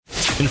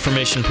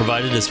Information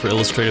provided is for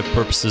illustrative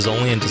purposes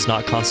only and does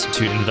not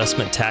constitute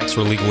investment, tax,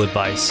 or legal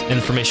advice.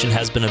 Information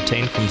has been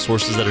obtained from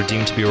sources that are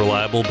deemed to be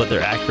reliable, but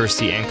their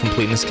accuracy and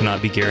completeness cannot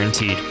be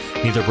guaranteed.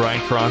 Neither Brian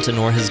Quaranta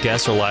nor his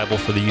guests are liable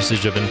for the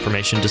usage of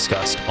information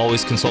discussed.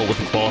 Always consult with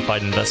a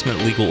qualified investment,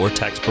 legal, or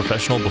tax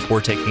professional before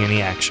taking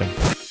any action.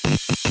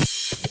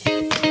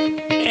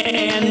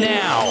 And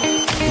now,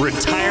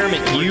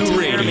 Retirement U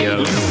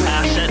Radio.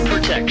 Asset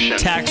protection.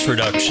 Tax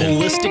reduction.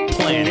 Holistic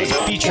planning.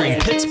 Featuring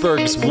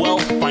Pittsburgh's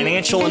wealth,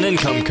 financial, and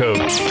income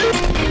coach,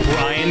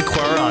 Brian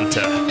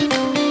Quaranta.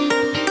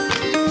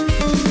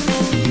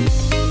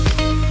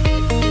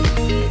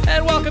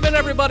 And welcome in,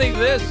 everybody.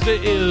 This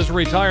is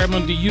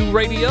Retirement U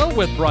Radio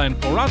with Brian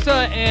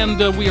Quaranta,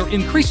 and we are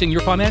increasing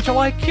your financial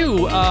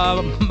IQ.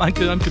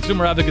 I'm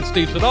consumer advocate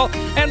Steve Siddall,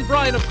 and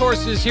Brian, of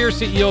course, is here,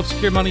 CEO of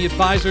Secure Money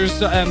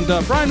Advisors. And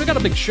Brian, we got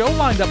a big show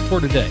lined up for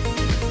today.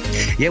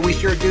 Yeah, we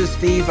sure do,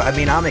 Steve. I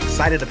mean, I'm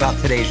excited about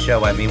today's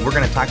show. I mean, we're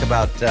going to talk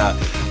about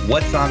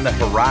what's on the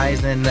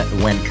horizon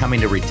when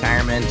coming to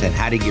retirement and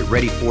how to get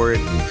ready for it.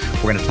 And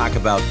we're going to talk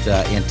about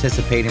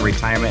anticipating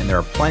retirement. And there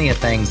are plenty of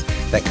things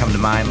that come to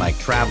mind, like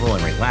travel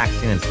and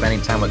relaxing and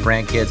spending time with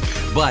grandkids.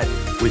 But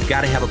we've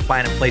got to have a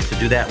plan in place to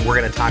do that. And we're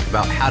going to talk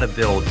about how to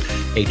build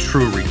a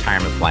true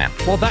retirement plan.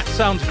 Well, that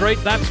sounds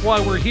great. That's why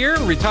we're here,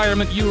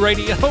 Retirement U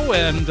Radio,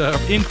 and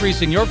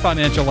increasing your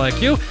financial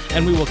IQ.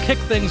 And we will kick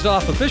things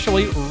off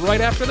officially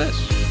right after this.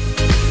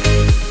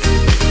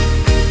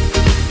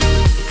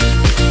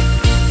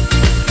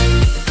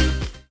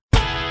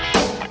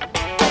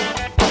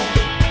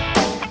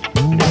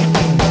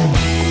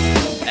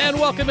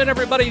 Welcome in,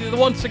 everybody.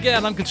 Once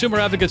again, I'm consumer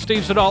advocate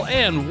Steve Siddall,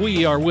 and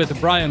we are with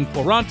Brian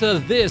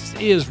Quaranta. This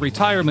is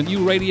Retirement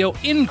U Radio,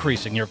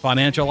 increasing your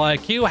financial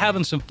IQ,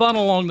 having some fun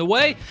along the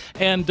way.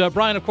 And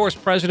Brian, of course,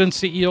 President,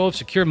 CEO of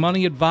Secure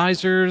Money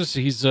Advisors.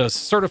 He's a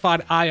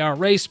certified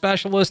IRA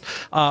specialist.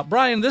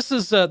 Brian, this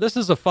is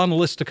a fun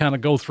list to kind of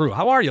go through.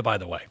 How are you, by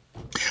the way?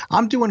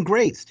 I'm doing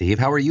great, Steve.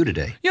 How are you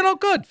today?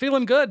 Good.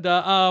 Feeling good.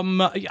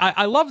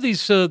 I love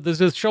these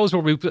shows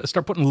where we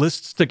start putting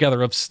lists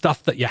together of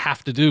stuff that you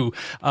have to do.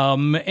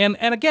 And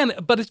again,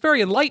 but it's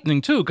very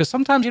enlightening, too, because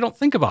sometimes you don't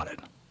think about it.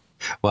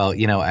 Well,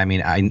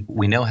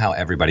 we know how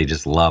everybody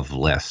just loves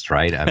lists,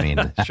 right? I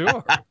mean,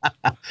 sure.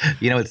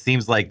 It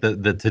seems like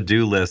the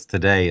to-do list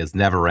today is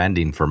never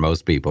ending for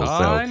most people.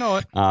 I know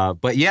it.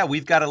 But yeah,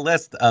 we've got a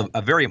list,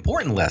 a very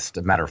important list,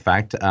 as a matter of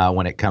fact,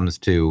 when it comes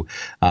to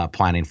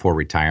planning for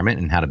retirement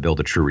and how to build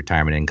a true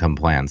retirement income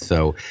plan.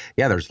 So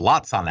yeah, there's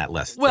lots on that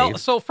list. Well, Steve.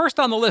 So first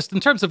on the list,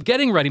 in terms of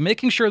getting ready,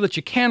 making sure that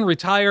you can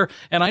retire,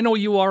 and I know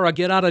you are a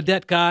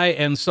get-out-of-debt guy,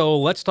 and so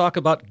let's talk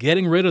about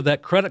getting rid of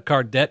that credit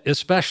card debt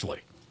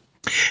especially.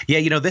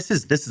 Yeah, this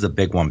is a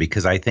big one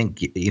because I think,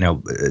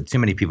 too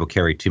many people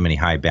carry too many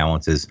high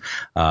balances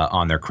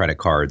on their credit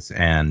cards.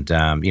 And,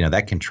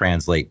 that can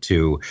translate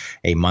to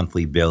a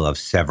monthly bill of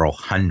several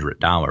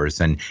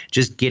 $100s. And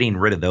just getting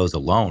rid of those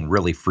alone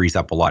really frees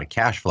up a lot of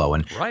cash flow.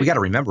 And We got to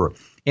remember,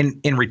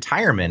 in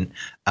retirement,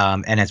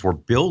 and as we're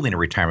building a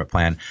retirement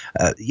plan,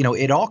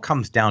 it all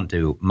comes down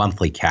to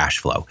monthly cash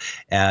flow.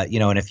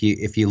 And if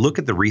you look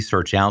at the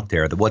research out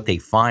there, what they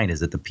find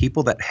is that the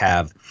people that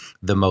have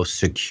the most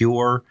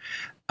secure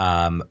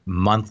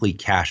monthly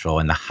cash flow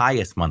and the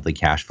highest monthly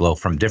cash flow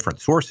from different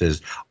sources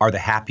are the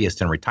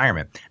happiest in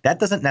retirement. That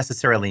doesn't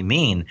necessarily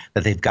mean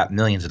that they've got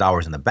millions of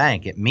dollars in the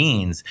bank. It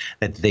means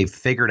that they've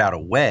figured out a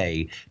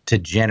way to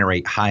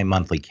generate high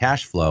monthly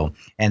cash flow.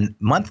 And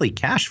monthly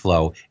cash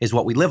flow is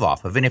what we live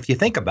off of. And if you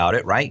think about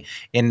it, right,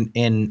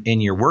 in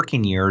your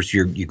working years,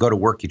 you go to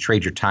work, you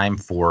trade your time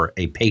for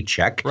a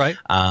paycheck. Right.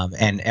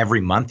 And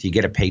every month you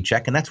get a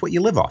paycheck, and that's what you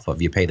live off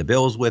of. You pay the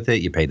bills with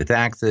it, you pay the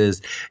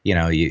taxes, you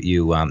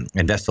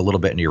invest a little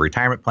bit into your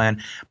retirement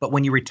plan. But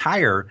when you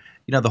retire,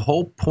 the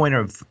whole point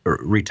of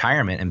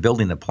retirement and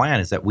building the plan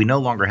is that we no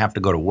longer have to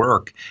go to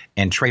work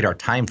and trade our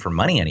time for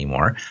money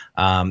anymore.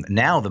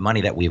 Now the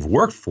money that we've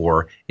worked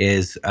for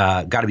is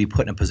got to be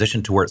put in a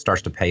position to where it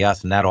starts to pay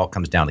us, and that all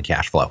comes down to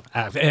cash flow.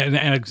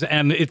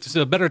 And it's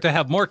better to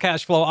have more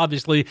cash flow,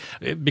 obviously,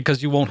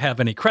 because you won't have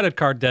any credit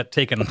card debt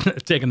taking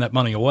that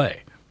money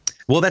away.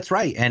 Well, that's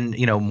right. And,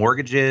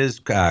 mortgages,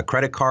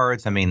 credit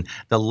cards,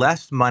 the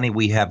less money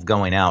we have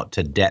going out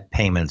to debt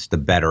payments, the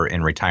better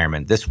in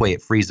retirement. This way,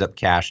 it frees up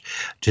cash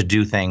to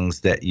do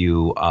things that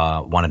you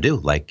want to do,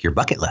 like your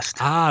bucket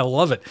list. I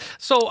love it.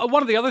 So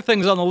one of the other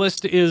things on the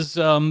list is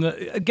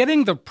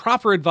getting the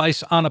proper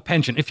advice on a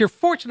pension. If you're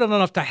fortunate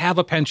enough to have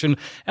a pension,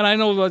 and I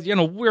know,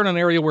 we're in an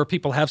area where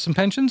people have some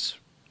pensions.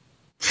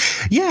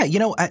 Yeah,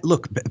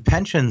 look,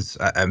 pensions,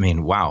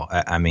 wow.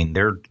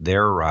 They're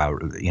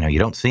you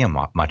don't see them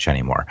much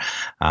anymore.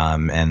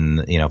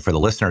 And, for the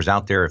listeners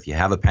out there, if you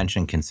have a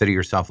pension, consider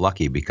yourself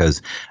lucky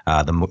because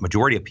the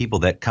majority of people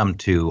that come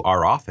to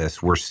our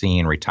office, we're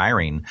seeing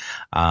retiring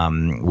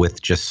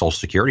with just Social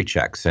Security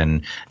checks.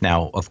 And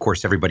now, of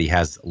course, everybody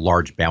has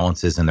large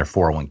balances in their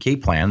 401k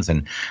plans.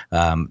 And,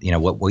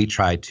 what we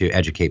try to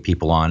educate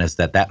people on is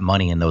that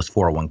money in those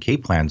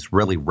 401k plans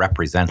really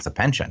represents a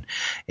pension.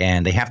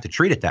 And they have to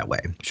treat treat it that way.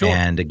 Sure.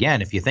 And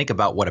again, if you think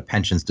about what a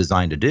pension's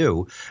designed to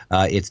do,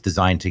 it's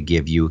designed to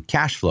give you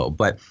cash flow.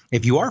 But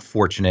if you are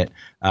fortunate,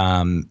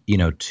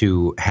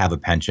 to have a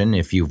pension,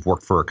 if you've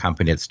worked for a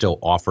company that still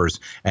offers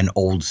an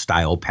old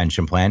style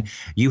pension plan,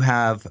 you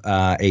have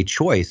a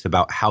choice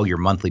about how your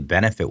monthly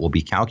benefit will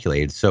be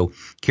calculated. So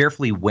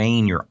carefully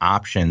weighing your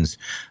options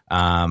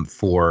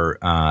for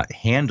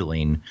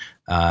handling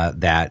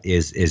that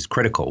is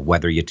critical,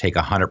 whether you take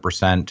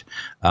 100%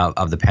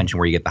 of the pension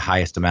where you get the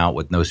highest amount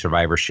with no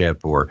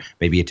survivorship, or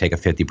maybe you take a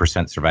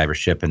 50%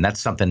 survivorship. And that's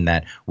something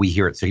that we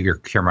here at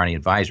Secure Money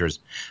Advisors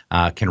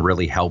can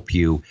really help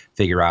you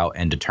figure out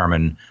and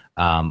determine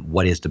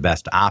what is the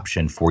best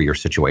option for your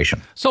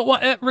situation. So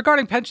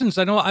regarding pensions,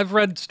 I know I've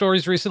read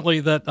stories recently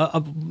that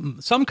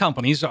some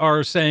companies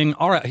are saying,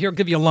 all right, here, I'll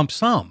give you a lump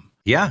sum.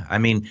 Yeah, I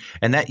mean,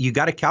 and that you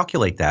got to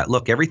calculate that.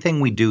 Look,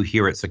 everything we do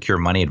here at Secure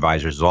Money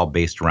Advisors is all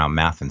based around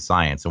math and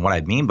science. And what I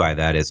mean by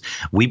that is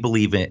we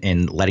believe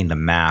in letting the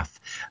math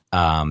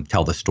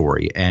tell the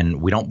story.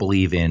 And we don't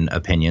believe in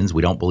opinions.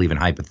 We don't believe in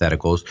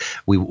hypotheticals.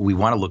 We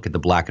want to look at the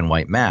black and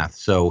white math.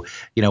 So,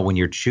 when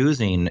you're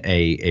choosing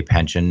a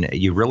pension,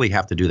 you really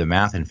have to do the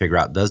math and figure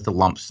out, does the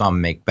lump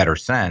sum make better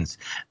sense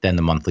than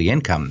the monthly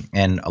income?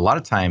 And a lot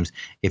of times,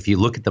 if you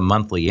look at the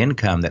monthly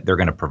income that they're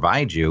going to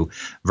provide you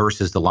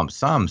versus the lump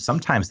sum,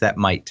 sometimes that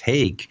might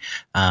take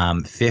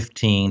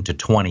 15 to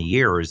 20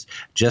 years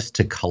just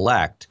to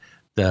collect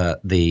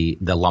the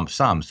lump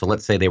sum. So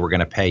let's say they were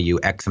going to pay you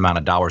X amount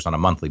of dollars on a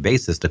monthly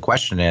basis. The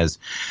question is,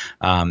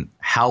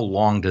 how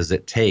long does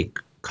it take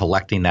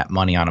collecting that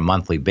money on a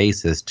monthly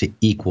basis to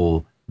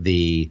equal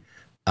the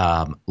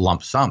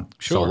lump sum?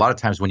 Sure. So a lot of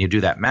times when you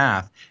do that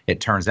math, it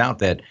turns out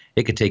that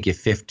it could take you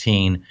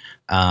 15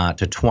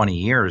 to 20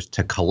 years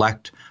to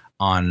collect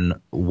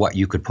on what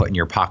you could put in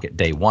your pocket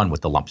day one with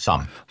the lump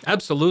sum.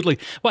 Absolutely.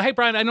 Well, hey,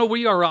 Brian, I know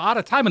we are out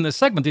of time in this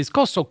segment. These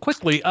go so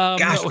quickly.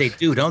 Gosh, they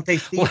do, don't they,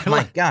 Steve?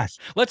 My gosh.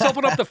 Let's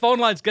open up the phone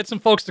lines, get some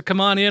folks to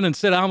come on in and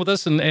sit down with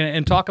us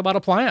and talk about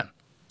a plan.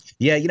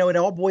 Yeah, it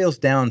all boils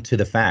down to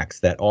the facts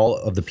that all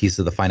of the pieces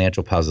of the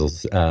financial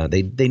puzzles,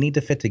 they need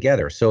to fit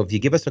together. So if you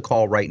give us a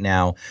call right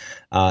now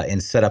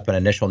and set up an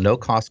initial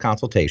no-cost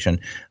consultation,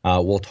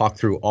 we'll talk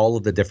through all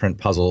of the different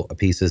puzzle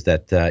pieces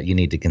that you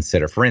need to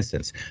consider. For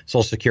instance,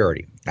 Social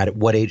Security. At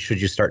what age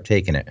should you start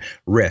taking it?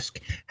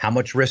 Risk. How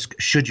much risk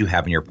should you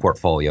have in your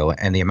portfolio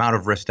and the amount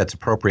of risk that's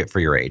appropriate for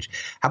your age?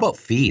 How about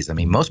fees? I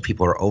mean, most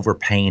people are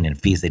overpaying in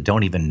fees. They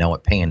don't even know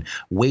it, paying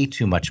way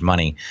too much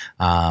money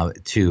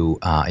to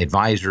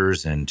advisors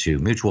and to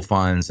mutual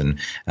funds and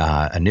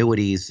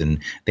annuities, and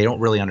they don't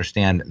really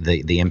understand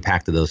the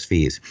impact of those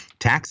fees.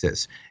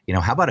 Taxes.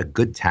 How about a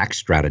good tax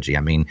strategy? I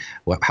mean,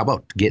 how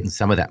about getting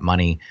some of that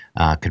money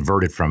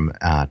converted from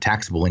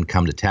taxable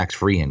income to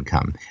tax-free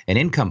income? An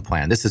income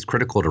plan. This is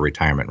critical to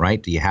retirement,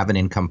 right? Do you have an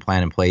income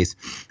plan in place?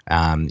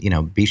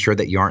 Be sure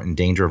that you aren't in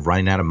danger of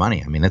running out of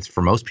money. I mean, that's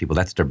for most people,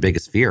 that's their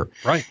biggest fear.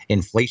 Right.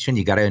 Inflation,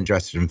 you got to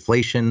address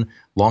inflation,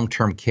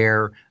 long-term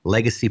care,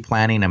 legacy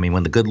planning. I mean,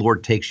 when the good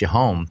Lord takes you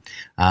home,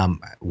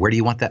 where do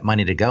you want that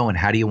money to go and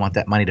how do you want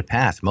that money to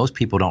pass? Most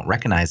people don't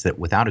recognize that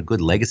without a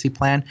good legacy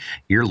plan,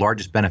 your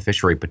largest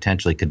beneficiary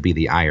potentially could be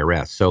the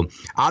IRS. So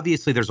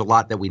obviously there's a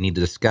lot that we need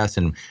to discuss,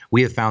 and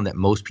we have found that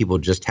most people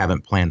just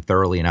haven't planned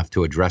thoroughly enough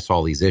to address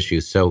all these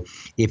issues. So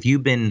if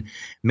you've been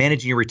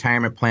managing your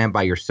retirement plan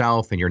by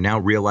yourself and you're now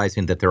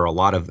realizing that there are a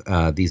lot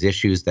of these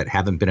issues that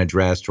haven't been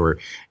addressed, or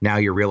now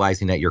you're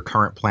realizing that your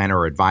current planner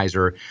or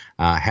advisor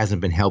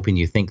hasn't been helping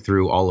you think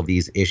through all of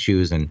these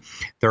issues and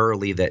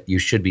thoroughly that you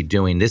should be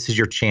doing, this is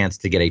your chance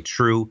to get a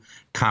true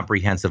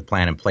comprehensive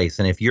plan in place.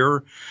 And if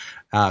you're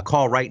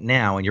call right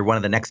now and you're one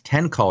of the next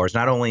 10 callers,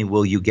 not only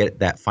will you get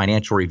that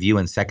financial review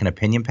and second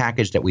opinion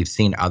package that we've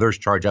seen others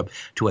charge up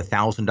to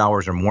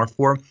 $1,000 or more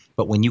for,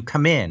 but when you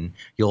come in,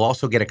 you'll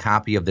also get a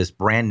copy of this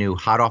brand new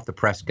hot off the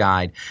press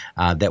guide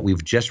that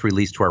we've just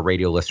released to our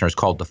radio listeners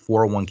called the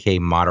 401k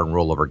Modern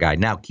Rollover Guide.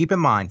 Now, keep in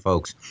mind,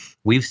 folks,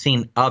 we've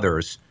seen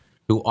others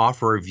who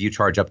offer a review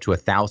charge up to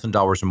 $1,000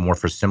 or more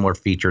for similar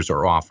features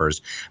or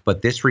offers.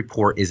 But this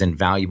report is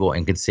invaluable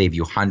and can save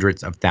you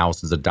hundreds of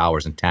thousands of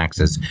dollars in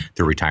taxes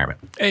through retirement.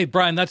 Hey,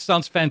 Brian, that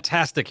sounds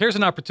fantastic. Here's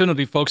an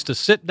opportunity, folks, to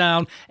sit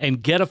down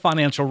and get a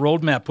financial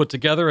roadmap put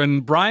together.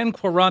 And Brian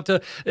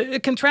Quaranta,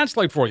 it can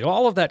translate for you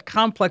all of that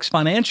complex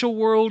financial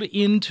world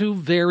into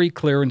very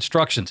clear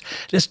instructions.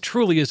 This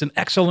truly is an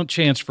excellent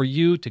chance for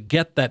you to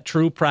get that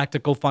true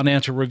practical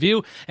financial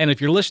review. And if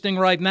you're listening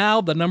right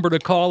now, the number to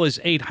call is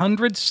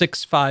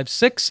 800-656-8616.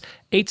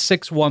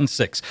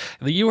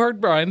 You heard,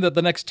 Brian, that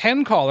the next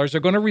 10 callers are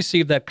going to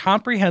receive that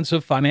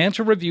comprehensive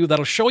financial review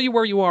that'll show you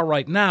where you are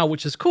right now,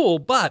 which is cool.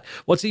 But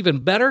what's even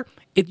better,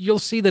 you'll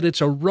see that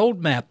it's a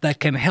roadmap that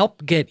can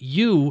help get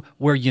you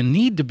where you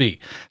need to be.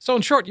 So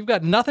in short, you've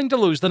got nothing to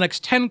lose. The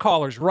next 10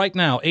 callers right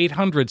now,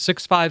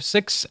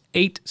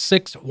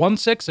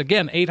 800-656-8616.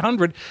 Again,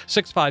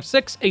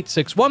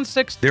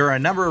 800-656-8616. There are a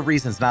number of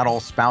reasons not all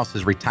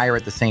spouses retire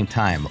at the same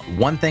time.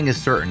 One thing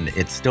is certain,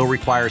 it still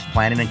requires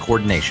planning and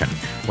coordination.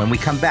 When we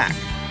come back,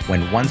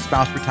 when one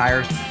spouse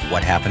retires,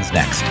 what happens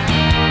next?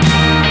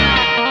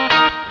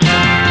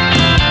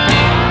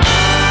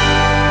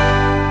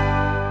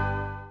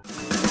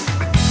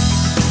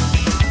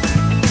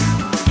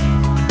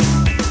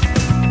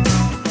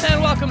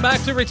 Welcome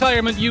back to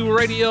Retirement U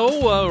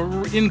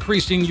Radio,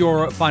 increasing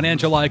your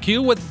financial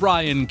IQ with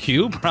Brian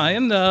Q.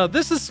 Brian,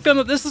 this is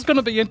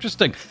gonna be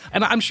interesting,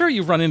 and I'm sure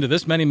you've run into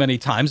this many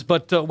times.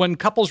 But when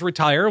couples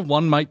retire,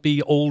 one might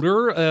be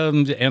older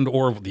and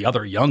or the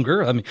other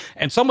younger. I mean,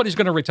 and somebody's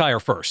going to retire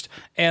first,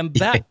 and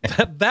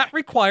that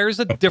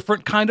requires a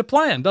different kind of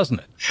plan, doesn't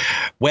it?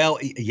 Well,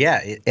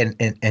 yeah,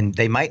 and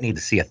they might need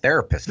to see a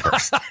therapist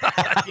first.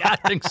 Yeah, I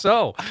think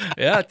so.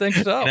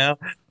 You know?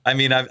 I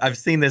mean, I've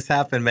seen this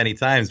happen many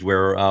times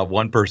where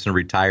one person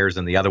retires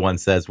and the other one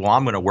says, well,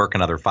 I'm going to work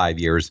another 5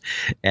 years.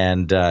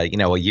 And, a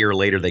year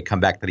later, they come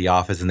back to the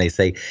office and they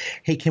say,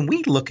 hey, can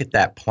we look at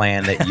that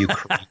plan that you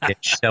created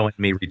showing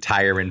me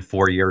retiring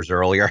 4 years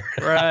earlier?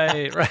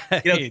 Right.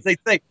 They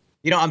say,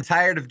 I'm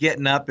tired of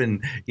getting up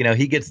and,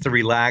 he gets to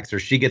relax or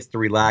she gets to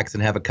relax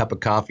and have a cup of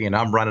coffee and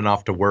I'm running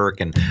off to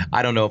work and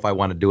I don't know if I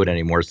want to do it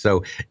anymore.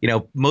 So,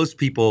 most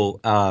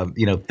people,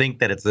 think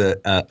that it's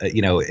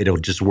it'll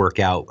just work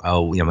out.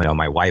 Oh,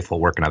 my wife will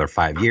work another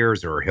 5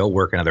 years or he'll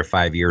work another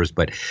 5 years.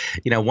 But,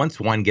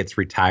 once one gets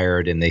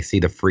retired and they see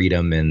the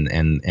freedom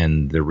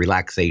and the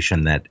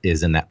relaxation that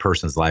is in that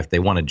person's life, they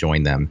want to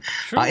join them.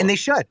 Sure. And they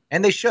should,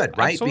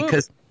 right? Absolutely.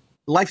 Because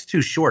life's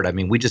too short. I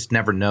mean, we just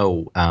never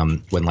know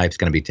when life's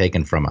going to be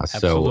taken from us.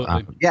 Absolutely.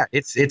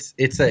 So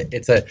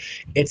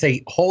it's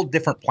a whole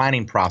different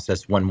planning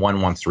process when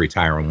one wants to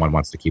retire and one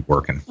wants to keep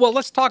working. Well,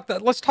 let's talk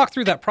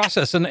through that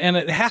process, and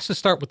it has to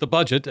start with the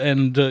budget,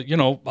 and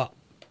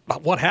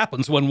what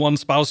happens when one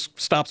spouse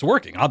stops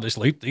working.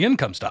 Obviously, the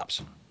income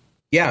stops.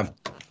 Yeah.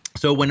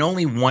 So when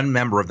only one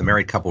member of the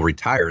married couple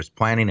retires,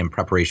 planning and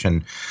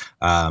preparation,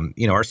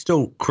 are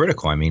still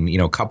critical. I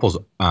mean, couples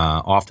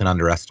often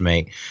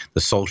underestimate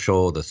the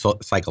social, the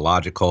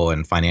psychological,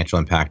 and financial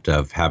impact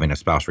of having a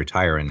spouse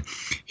retire. And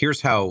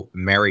here's how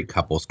married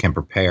couples can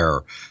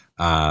prepare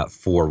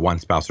for one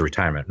spouse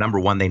retirement. Number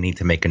one, they need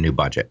to make a new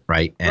budget,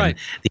 right? And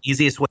the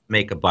easiest way to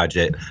make a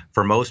budget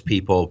for most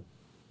people,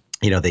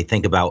 they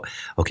think about,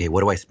 okay,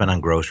 what do I spend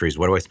on groceries?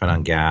 What do I spend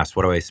on gas?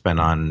 What do I spend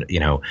on,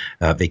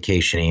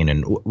 vacationing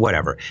and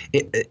whatever?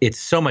 It's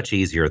so much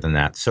easier than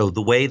that. So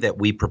the way that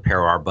we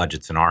prepare our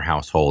budgets in our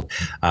household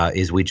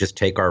is we just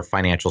take our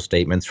financial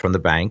statements from the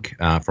bank,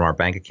 from our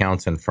bank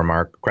accounts and from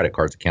our credit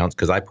cards accounts,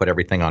 because I put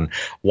everything on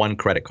one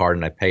credit card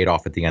and I pay it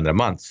off at the end of the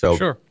month. So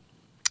sure.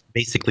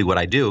 Basically, what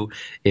I do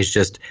is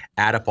just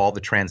add up all the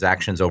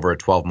transactions over a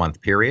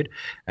 12-month period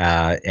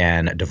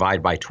and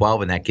divide by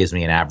 12, and that gives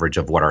me an average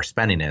of what our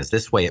spending is.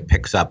 This way, it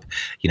picks up,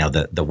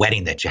 the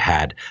wedding that you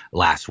had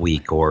last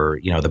week, or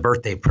the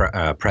birthday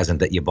present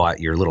that you bought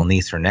your little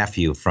niece or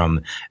nephew from,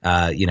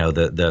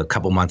 the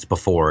couple months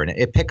before, and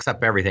it picks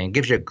up everything. It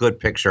gives you a good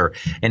picture,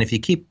 and if you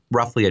keep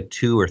roughly a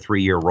 2 or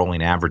 3 year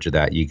rolling average of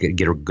that, you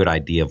get a good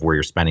idea of where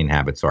your spending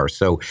habits are.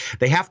 So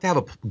they have to have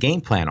a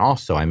game plan.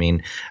 Also, I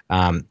mean,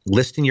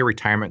 listing your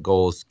retirement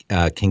goals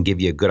can give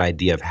you a good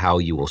idea of how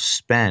you will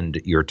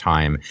spend your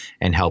time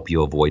and help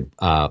you avoid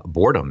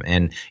boredom.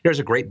 And there's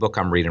a great book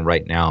I'm reading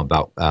right now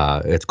about,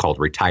 it's called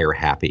Retire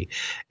Happy.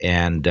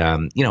 And,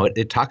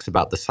 it talks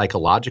about the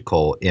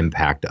psychological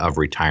impact of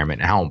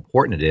retirement and how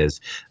important it is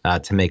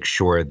to make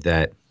sure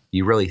that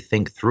you really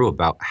think through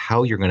about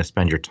how you're going to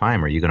spend your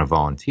time. Are you going to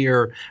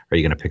volunteer? Are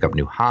you going to pick up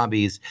new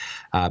hobbies?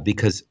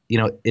 Because,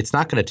 it's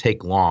not going to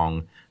take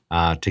long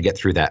to get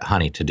through that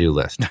to-do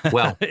list.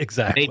 Well,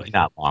 exactly. Maybe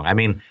not long. I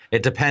mean,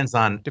 it depends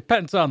on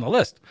the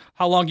list.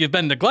 How long you've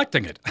been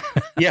neglecting it.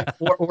 Yeah,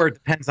 or it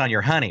depends on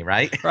your honey,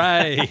 right?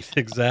 Right.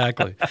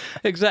 Exactly.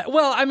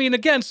 Well, I mean,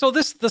 again, so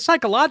the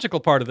psychological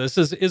part of this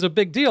is a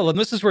big deal, and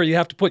this is where you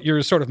have to put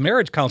your sort of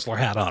marriage counselor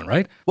hat on,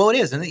 right? Well, it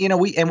is,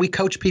 and we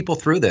coach people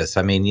through this.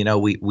 I mean,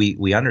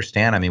 we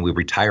understand. I mean, we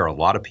retire a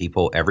lot of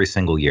people every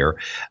single year,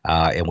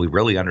 and we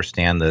really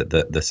understand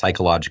the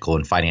psychological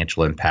and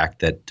financial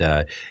impact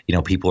that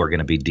people are going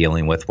to be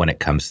dealing with when it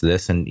comes to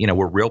this. And,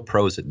 we're real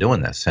pros at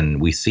doing this.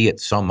 And we see it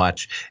so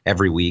much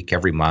every week,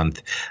 every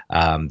month,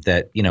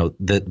 that,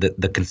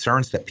 the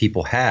concerns that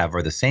people have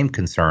are the same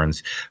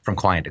concerns from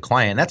client to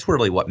client. And that's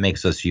really what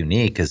makes us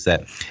unique, is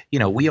that,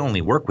 we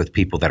only work with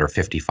people that are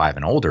 55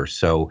 and older.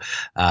 So,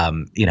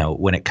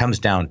 when it comes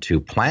down to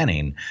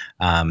planning,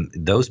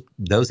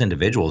 those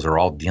individuals are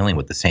all dealing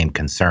with the same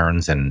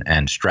concerns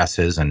and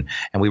stresses. And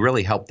we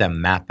really help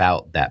them map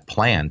out that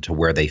plan to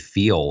where they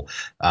feel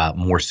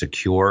more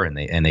secure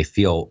and they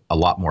feel a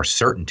lot more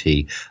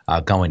certainty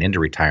going into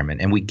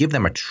retirement. And we give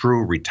them a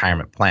true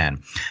retirement plan.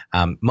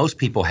 Most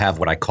people have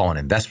what I call an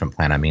investment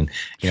plan. I mean,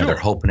 Sure. They're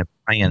hoping and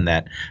praying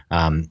that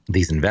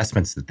these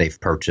investments that they've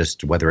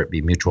purchased, whether it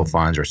be mutual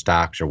funds or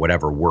stocks or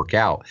whatever, work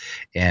out.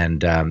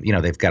 And,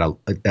 they've got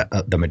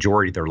the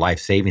majority of their life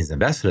savings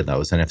invested in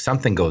those. And if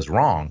something goes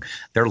wrong,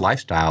 their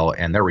lifestyle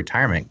and their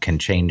retirement can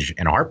change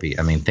in a heartbeat.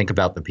 I mean, think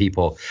about the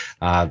people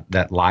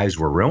that lives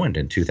were ruined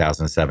in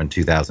 2007,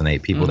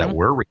 2008, people that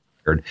were retired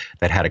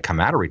that had to come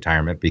out of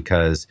retirement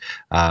because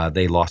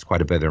they lost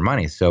quite a bit of their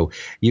money. So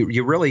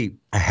you really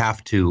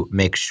have to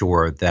make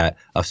sure that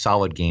a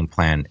solid game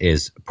plan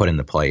is put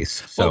into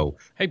place. So, well,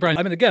 hey Brian,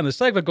 I mean, again, the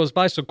segment goes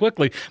by so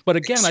quickly, but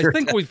again, sure.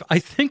 I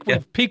think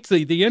we've piqued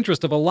the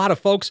interest of a lot of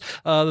folks.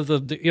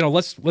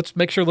 Let's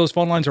make sure those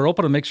phone lines are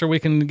open and make sure we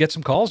can get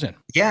some calls in.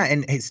 Yeah,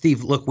 and hey,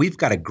 Steve, look, we've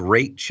got a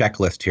great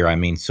checklist here. I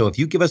mean, so if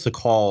you give us a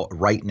call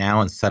right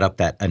now and set up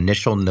that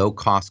initial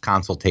no-cost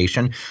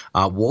consultation,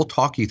 we'll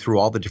talk you through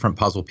all the different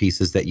puzzle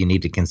pieces that you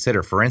need to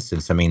consider. For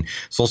instance, I mean,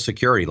 Social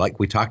Security, like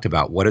we talked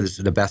about, what is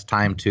the best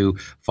time to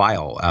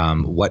file?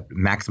 What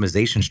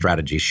maximization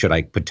strategies should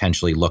I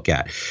potentially look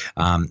at?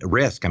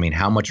 Risk, I mean,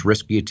 how much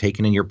risk are you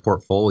taking in your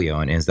portfolio,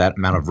 and is that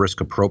amount of risk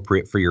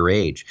appropriate for your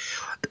age?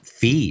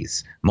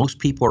 Fees. Most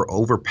people are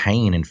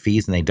overpaying in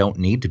fees and they don't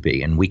need to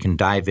be. And we can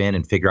dive in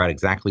and figure out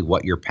exactly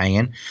what you're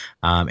paying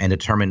and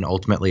determine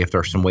ultimately if there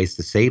are some ways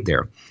to save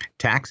there.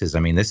 Taxes. I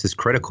mean, this is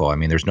critical. I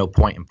mean, there's no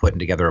point in putting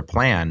together a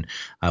plan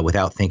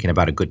without thinking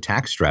about a good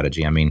tax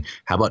strategy. I mean,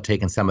 how about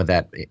taking some of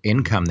that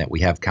income that we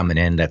have coming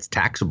in that's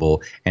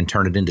taxable and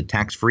turn it into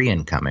tax-free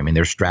income? I mean,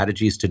 there's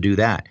strategies to do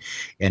that.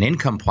 An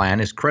income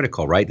plan is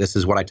critical, right? This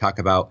is what I talk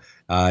about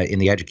in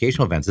the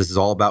educational events. This is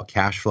all about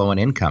cash flow and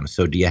income.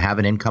 So do you have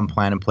an income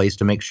plan in place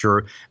to make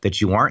sure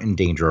that you aren't in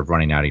danger of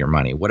running out of your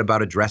money? What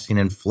about addressing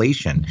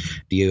inflation?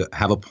 Do you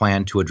have a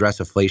plan to address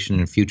inflation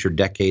in future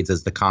decades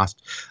as the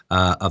cost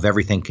of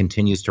everything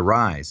continues to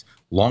rise?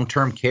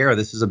 Long-term care,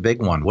 this is a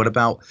big one. What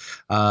about,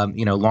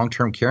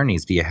 long-term care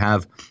needs? Do you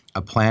have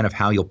a plan of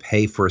how you'll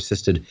pay for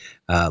assisted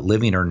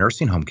living or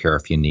nursing home care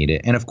if you need it?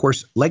 And of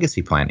course,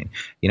 legacy planning.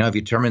 Have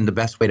you determined the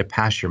best way to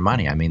pass your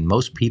money? I mean,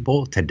 most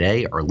people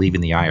today are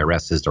leaving the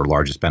IRS as their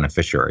largest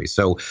beneficiary.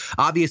 So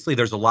obviously,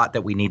 there's a lot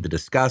that we need to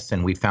discuss,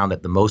 and we found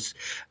that the most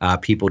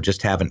people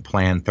just haven't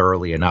planned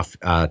thoroughly enough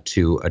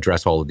to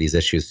address all of these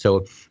issues.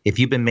 So if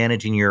you've been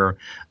managing your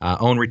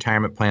own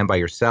retirement plan by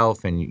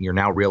yourself, and you're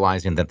now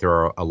realizing that there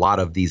are a lot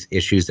of these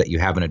issues that you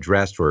haven't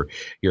addressed, or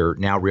you're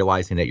now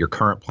realizing that your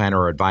current planner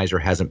or advisor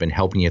hasn't been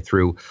helping you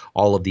through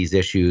all of these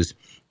issues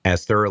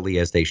as thoroughly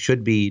as they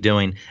should be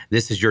doing,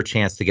 this is your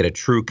chance to get a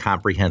true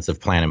comprehensive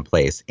plan in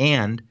place.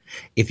 And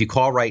if you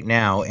call right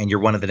now and you're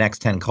one of the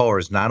next 10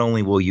 callers, not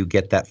only will you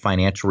get that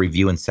financial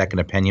review and second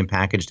opinion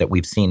package that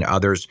we've seen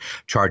others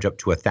charge up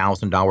to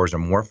 $1,000 or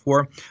more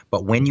for,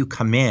 but when you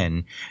come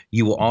in,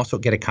 you will also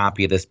get a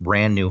copy of this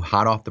brand new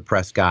hot off the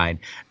press guide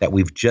that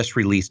we've just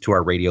released to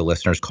our radio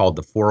listeners called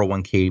the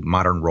 401k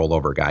Modern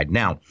Rollover Guide.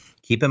 Now,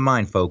 keep in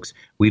mind, folks,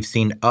 we've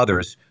seen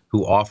others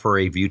who offer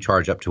a view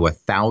charge up to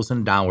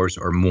 $1,000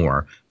 or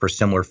more for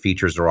similar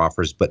features or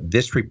offers. But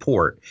this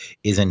report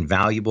is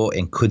invaluable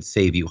and could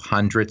save you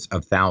hundreds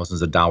of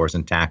thousands of dollars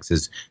in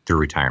taxes through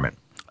retirement.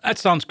 That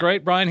sounds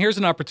great, Brian. Here's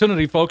an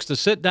opportunity, folks, to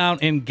sit down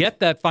and get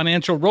that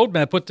financial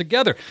roadmap put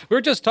together. We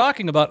were just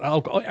talking about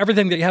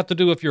everything that you have to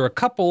do if you're a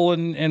couple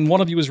and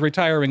one of you is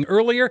retiring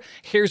earlier.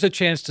 Here's a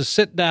chance to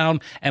sit down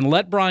and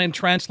let Brian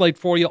translate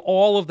for you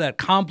all of that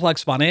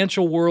complex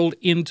financial world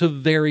into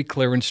very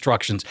clear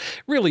instructions.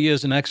 Really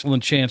is an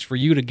excellent chance for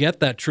you to get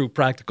that true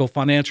practical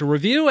financial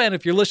review. And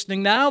if you're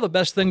listening now, the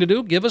best thing to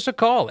do, give us a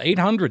call,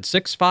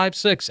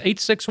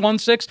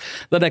 800-656-8616.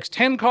 The next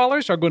 10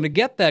 callers are going to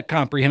get that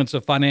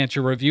comprehensive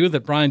financial review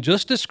that Brian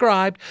just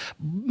described.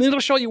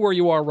 It'll show you where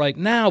you are right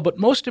now, but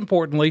most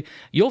importantly,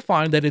 you'll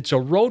find that it's a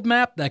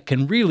roadmap that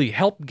can really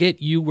help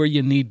get you where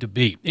you need to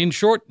be. In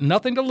short,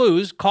 nothing to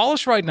lose. Call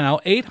us right now,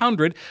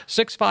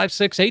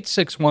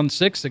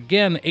 800-656-8616.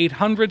 Again,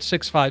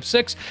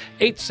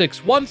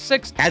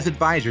 800-656-8616. As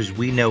advisors,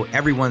 we know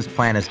everyone's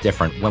plan is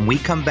different. When we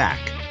come back,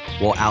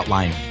 we'll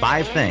outline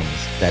 5 things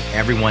that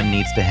everyone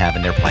needs to have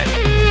in their plan.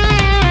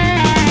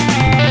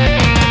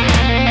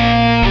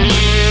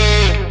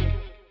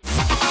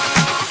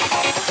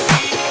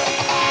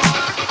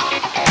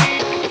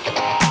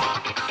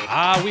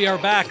 We are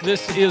back.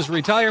 This is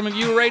Retirement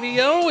U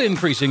Radio,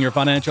 increasing your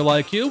financial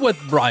IQ with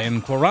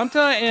Brian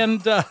Quaranta. And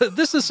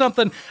this is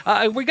something,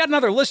 we got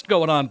another list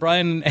going on,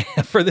 Brian,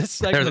 for this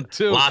segment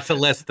too. Lots of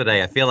lists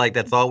today. I feel like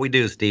that's all we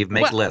do, Steve,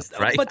 make lists,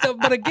 right?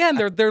 But again,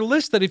 they're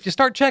lists that if you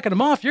start checking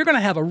them off, you're going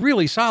to have a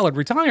really solid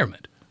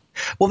retirement.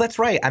 Well, that's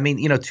right. I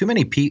mean, too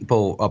many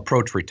people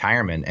approach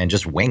retirement and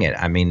just wing it.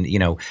 I mean,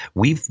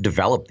 we've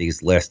developed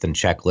these lists and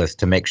checklists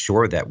to make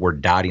sure that we're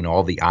dotting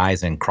all the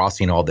I's and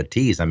crossing all the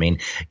T's. I mean,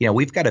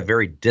 we've got a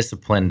very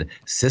disciplined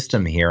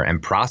system here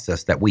and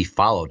process that we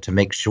follow to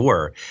make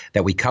sure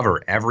that we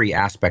cover every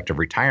aspect of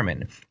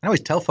retirement. I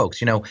always tell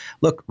folks,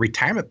 look,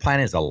 retirement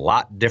planning is a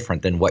lot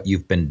different than what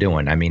you've been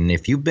doing. I mean,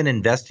 if you've been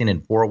investing in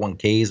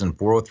 401ks and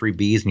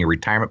 403bs and your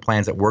retirement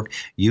plans at work,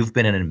 you've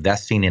been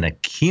investing in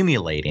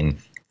accumulating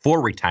for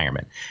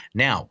retirement.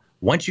 Now,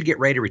 once you get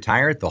ready to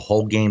retire, the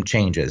whole game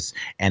changes,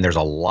 and there's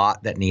a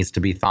lot that needs to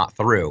be thought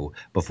through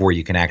before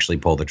you can actually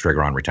pull the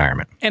trigger on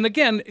retirement. And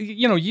again,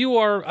 you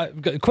are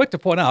quick to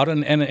point out,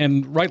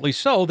 and rightly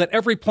so, that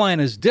every plan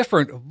is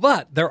different,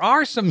 but there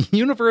are some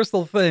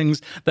universal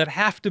things that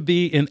have to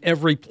be in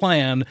every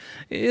plan,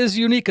 as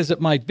unique as it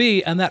might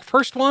be, and that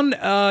first one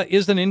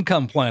is an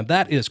income plan.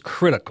 That is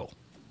critical.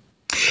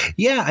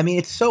 Yeah, I mean,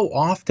 it's so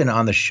often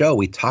on the show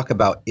we talk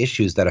about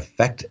issues that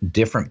affect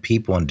different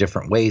people in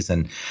different ways.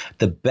 And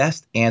the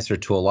best answer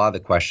to a lot of the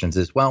questions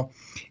is, well,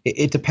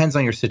 it depends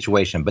on your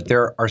situation. But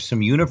there are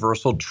some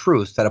universal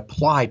truths that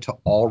apply to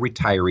all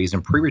retirees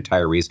and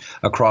pre-retirees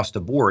across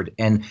the board.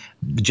 And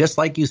just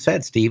like you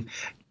said, Steve,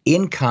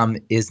 income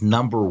is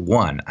number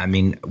one. I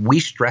mean,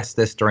 we stress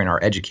this during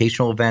our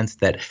educational events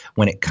that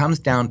when it comes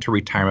down to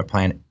retirement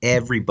plan,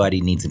 everybody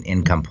needs an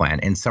income plan.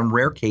 In some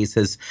rare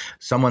cases,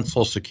 someone's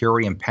Social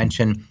Security and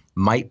pension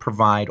might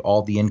provide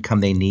all the income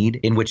they need,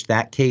 in which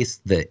that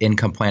case, the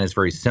income plan is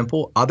very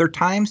simple. Other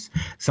times,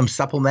 some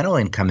supplemental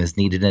income is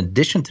needed in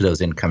addition to those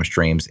income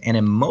streams. And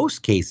in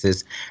most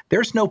cases,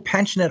 there's no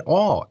pension at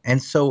all.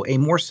 And so a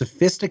more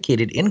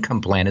sophisticated income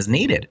plan is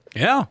needed.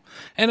 Yeah.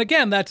 And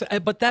again, that's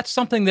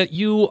something that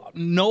you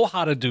know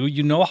how to do.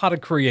 You know how to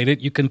create it.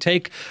 You can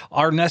take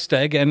our nest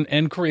egg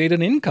and create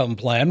an income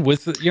plan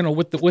with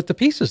the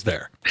pieces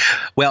there.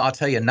 Well, I'll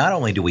tell you, not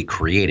only do we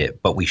create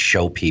it, but we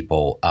show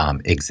people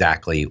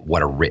exactly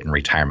what a written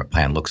retirement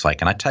plan looks like.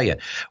 And I tell you,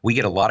 we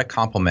get a lot of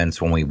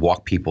compliments when we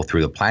walk people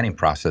through the planning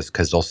process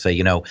because they'll say,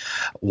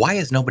 why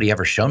has nobody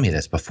ever shown me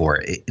this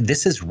before?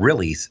 This is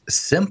really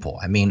simple.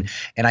 I mean,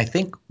 and I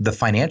think the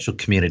financial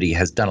community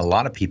has done a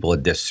lot of people a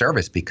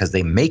disservice because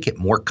they make it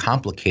more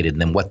complicated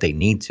than what they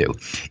need to.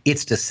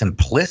 It's the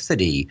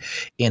simplicity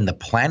in the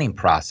planning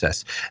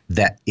process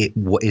that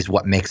is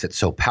what makes it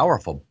so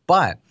powerful.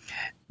 But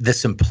the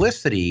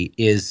simplicity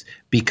is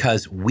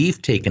because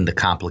we've taken the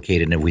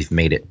complicated and we've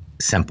made it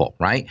simple,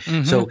 right?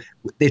 Mm-hmm. So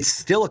it's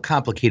still a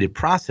complicated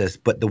process,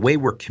 but the way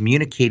we're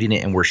communicating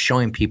it and we're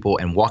showing people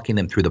and walking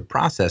them through the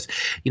process,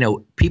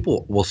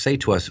 people will say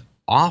to us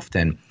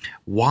often,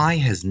 why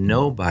has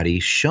nobody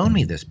shown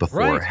me this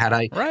before?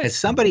 Right. If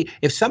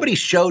somebody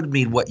showed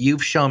me what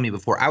you've shown me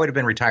before, I would have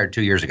been retired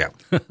 2 years ago,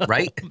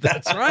 right?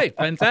 That's right.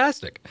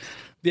 Fantastic.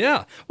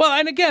 Yeah. Well,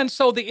 and again,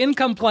 so the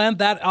income plan,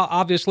 that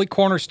obviously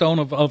cornerstone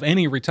of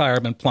any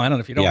retirement plan. And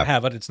if you don't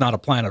have it, it's not a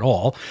plan at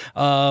all.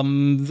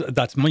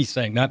 That's me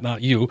saying that,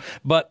 not you.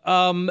 But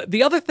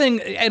the other thing,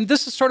 and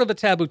this is sort of a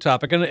taboo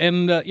topic,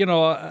 don't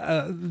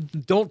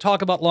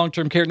talk about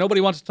long-term care.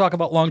 Nobody wants to talk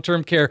about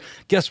long-term care.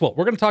 Guess what?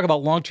 We're going to talk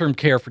about long-term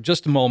care for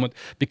just a moment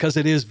because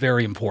it is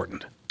very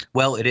important.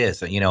 Well, it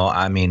is.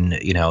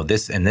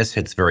 This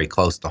hits very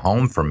close to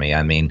home for me.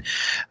 I mean,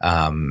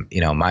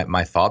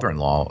 my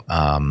father-in-law,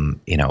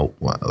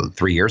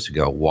 3 years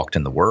ago walked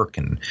into work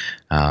and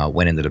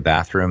went into the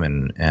bathroom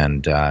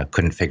and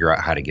couldn't figure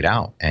out how to get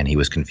out. And he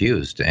was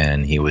confused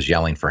and he was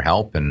yelling for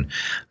help. And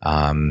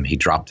he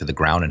dropped to the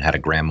ground and had a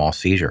grand mal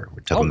seizure.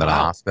 We took him to the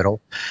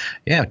hospital.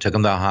 Yeah, took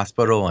him to the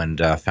hospital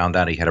and found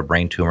out he had a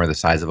brain tumor the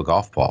size of a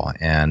golf ball.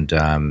 And,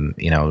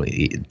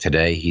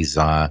 today he's,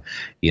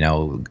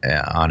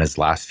 on his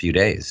last few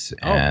days.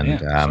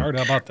 Sorry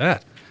about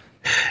that.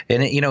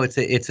 And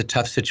it's a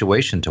tough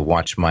situation to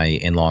watch my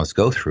in-laws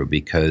go through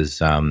because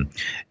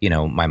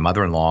my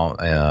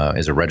mother-in-law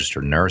is a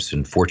registered nurse,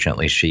 and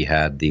fortunately she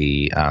had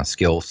the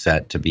skill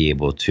set to be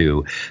able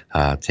to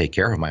take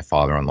care of my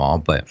father-in-law.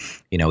 But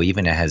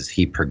even as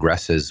he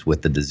progresses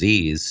with the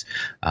disease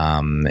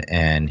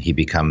and he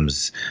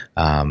becomes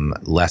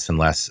less and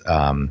less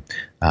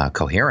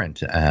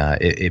coherent,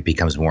 it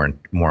becomes more and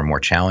more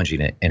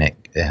challenging, and it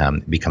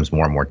becomes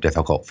more and more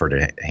difficult for her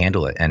to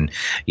handle it. And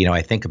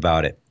I think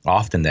about it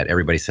often that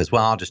everybody says,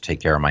 well, I'll just take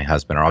care of my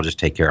husband or I'll just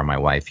take care of my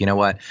wife. You know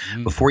what?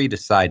 Mm-hmm. Before you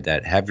decide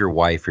that, have your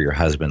wife or your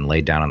husband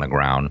lay down on the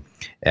ground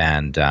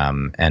and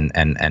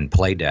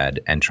play dead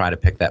and try to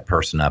pick that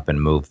person up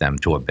and move them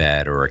to a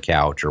bed or a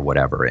couch or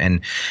whatever.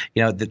 And,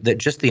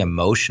 just the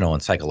emotional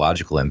and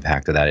psychological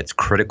impact of that, it's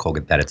critical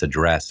that it's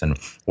addressed. And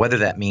whether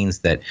that means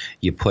that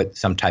you put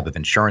some type of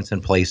insurance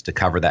in place to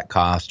cover that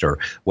cost or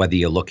whether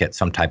you look at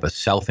some type of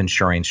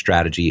self-insuring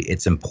strategy,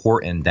 it's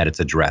important that it's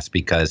addressed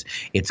because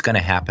it's going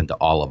to happen to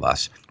all of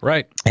us.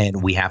 Right.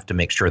 And we have to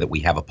make sure that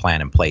we have a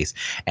plan in place.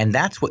 And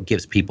that's what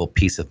gives people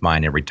peace of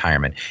mind in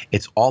retirement.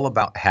 It's all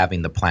about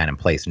having the plan in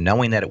place,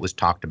 knowing that it was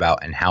talked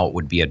about and how it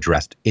would be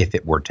addressed if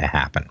it were to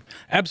happen.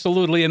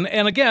 Absolutely.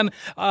 And again,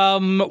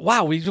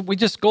 wow, we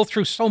just go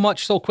through so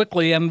much so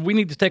quickly, and we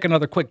need to take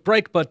another quick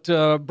break. But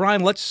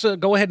Brian, let's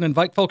go ahead and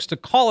invite folks to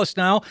call us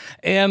now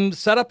and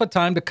set up a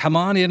time to come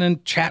on in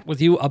and chat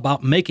with you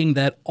about making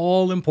that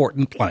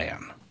all-important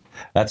plan.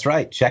 That's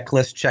right.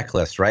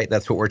 Checklist, right?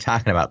 That's what we're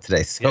talking about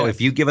today. So Yes.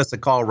 If you give us a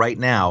call right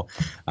now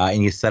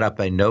and you set up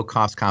a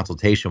no-cost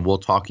consultation, we'll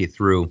talk you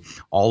through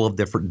all of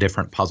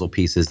different puzzle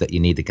pieces that you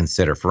need to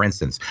consider. For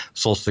instance,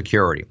 Social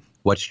Security.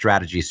 What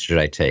strategies should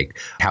I take?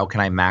 How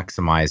can I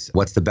maximize?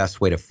 What's the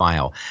best way to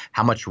file?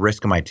 How much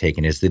risk am I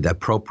taking? Is the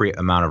appropriate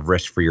amount of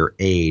risk for your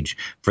age,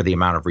 for the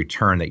amount of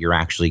return that you're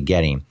actually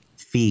getting?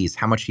 fees.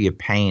 How much are you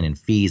paying in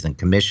fees and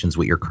commissions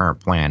with your current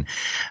plan?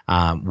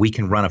 We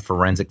can run a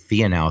forensic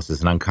fee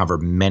analysis and uncover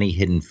many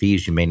hidden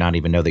fees you may not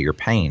even know that you're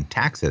paying.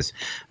 Taxes,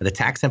 the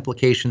tax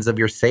implications of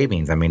your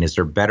savings. I mean, is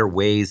there better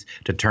ways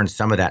to turn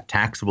some of that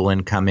taxable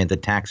income into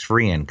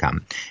tax-free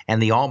income?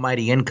 And the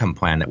almighty income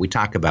plan that we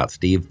talk about,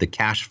 Steve, the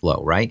cash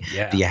flow, right?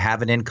 Yeah. Do you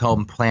have an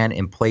income plan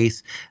in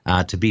place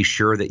to be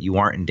sure that you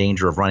aren't in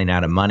danger of running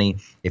out of money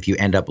if you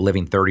end up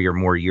living 30 or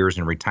more years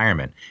in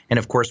retirement? And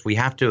of course, we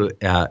have to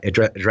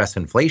address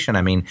inflation.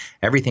 I mean,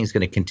 everything's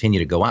going to continue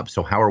to go up.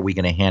 So how are we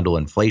going to handle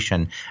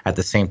inflation at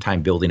the same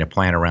time building a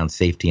plan around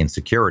safety and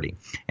security?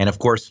 And of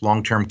course,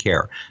 long-term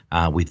care.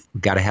 We've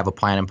got to have a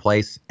plan in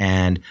place.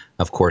 And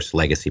of course,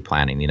 legacy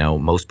planning. You know,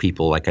 most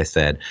people, like I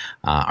said,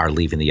 are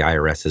leaving the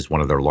IRS as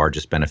one of their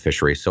largest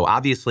beneficiaries. So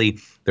obviously,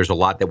 there's a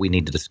lot that we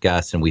need to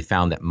discuss. And we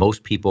found that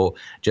most people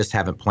just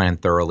haven't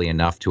planned thoroughly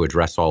enough to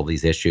address all of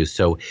these issues.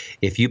 So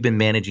if you've been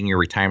managing your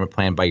retirement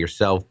plan by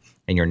yourself,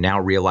 and you're now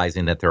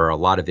realizing that there are a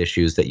lot of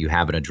issues that you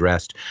haven't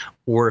addressed,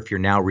 or if you're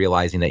now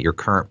realizing that your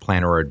current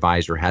planner or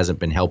advisor hasn't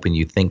been helping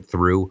you think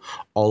through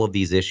all of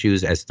these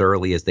issues as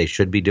thoroughly as they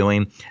should be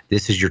doing,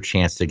 this is your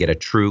chance to get a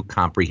true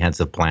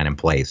comprehensive plan in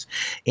place.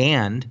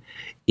 And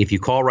if you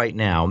call right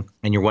now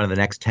and you're one of the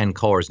next 10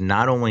 callers,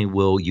 not only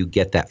will you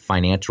get that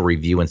financial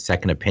review and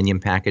second opinion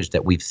package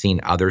that we've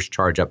seen others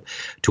charge up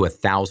to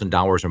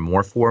 $1,000 or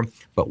more for,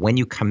 but when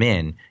you come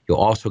in, you'll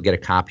also get a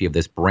copy of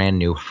this brand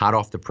new hot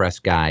off the press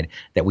guide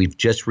that we've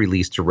just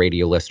released to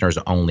radio listeners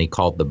only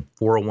called the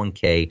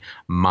 401k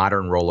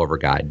Modern Rollover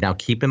Guide. Now,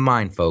 keep in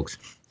mind, folks,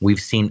 we've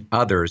seen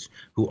others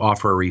who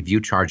offer a review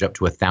charge up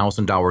to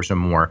 $1,000 or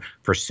more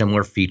for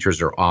similar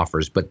features or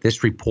offers. But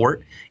this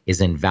report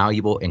is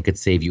invaluable and could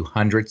save you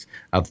hundreds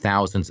of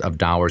thousands of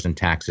dollars in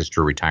taxes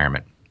through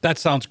retirement. That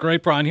sounds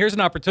great, Brian. Here's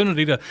an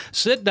opportunity to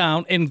sit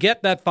down and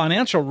get that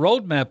financial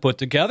roadmap put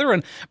together.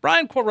 And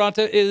Brian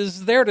Quaranta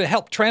is there to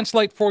help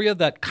translate for you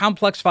that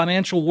complex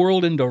financial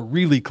world into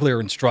really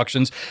clear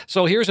instructions.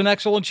 So here's an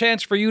excellent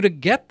chance for you to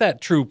get that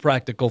true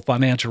practical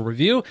financial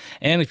review.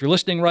 And if you're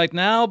listening right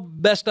now,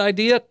 best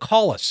idea,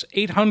 call us,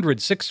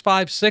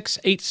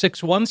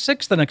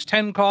 800-656-8616. The next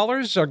 10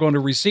 callers are going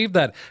to receive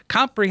that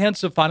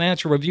comprehensive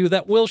financial review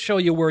that will show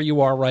you where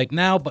you are right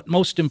now. But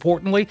most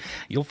importantly,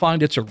 you'll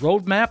find it's a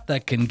roadmap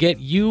that can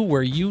get you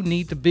where you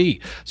need to be.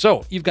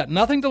 So you've got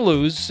nothing to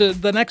lose.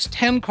 The next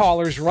 10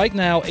 callers right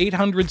now,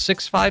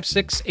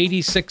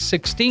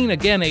 800-656-8616.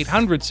 Again,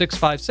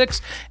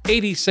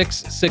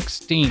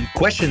 800-656-8616.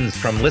 Questions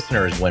from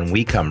listeners when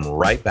we come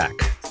right back.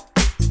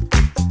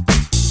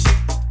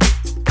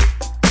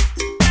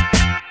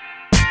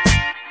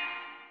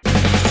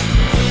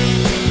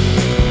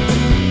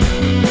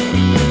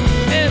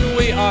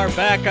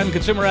 Back, I'm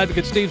consumer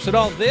advocate Steve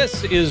Siddall.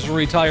 This is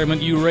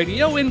Retirement U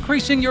Radio,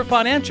 increasing your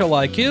financial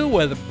IQ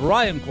with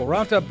Brian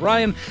Quaranta.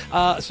 Brian,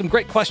 some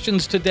great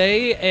questions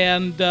today,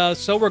 and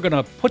so we're going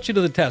to put you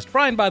to the test.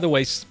 Brian, by the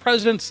way,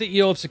 President,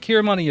 CEO of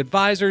Secure Money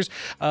Advisors,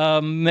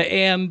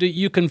 and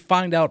you can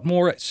find out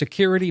more at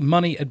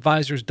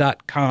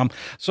securitymoneyadvisors.com.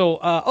 So,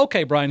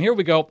 okay, Brian, here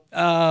we go.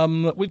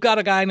 We've got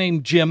a guy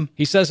named Jim.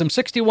 He says, I'm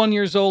 61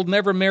 years old,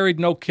 never married,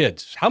 no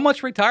kids. How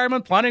much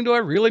retirement planning do I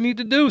really need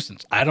to do,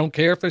 since I don't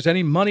care if there's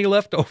any money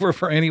left over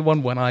for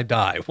anyone when I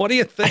die? What do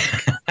you think?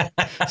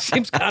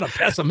 Seems kind of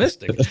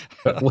pessimistic.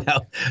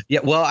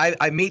 Well,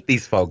 I meet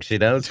these folks, you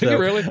know. So, do you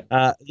really?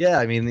 Yeah,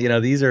 I mean, you know,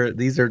 these are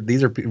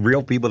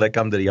real people that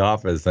come to the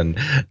office, and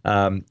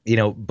you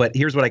know. But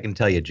here's what I can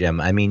tell you,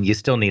 Jim. I mean, you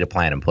still need a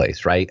plan in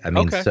place, right? I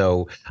mean, okay.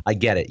 So I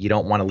get it. You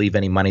don't want to leave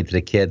any money to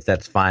the kids.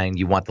 That's fine.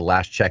 You want the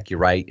last check you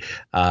write,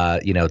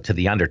 you know, to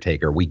the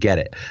undertaker. We get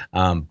it.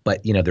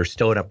 But you know, there's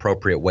still an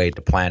appropriate way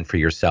to plan for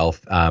yourself,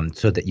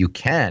 so that you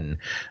can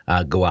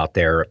go out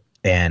there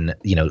and,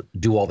 you know,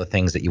 do all the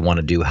things that you want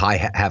to do,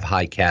 have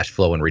high cash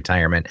flow in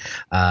retirement,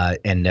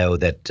 and know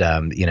that,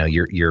 you know,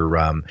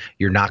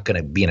 you're not going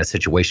to be in a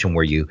situation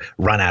where you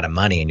run out of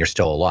money and you're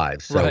still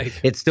alive. So right.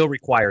 It still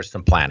requires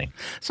some planning.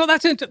 So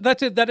that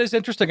is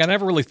interesting. I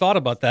never really thought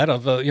about that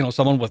of, you know,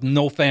 someone with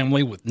no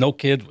family, with no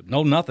kids, with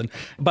no nothing.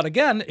 But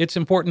again, it's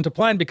important to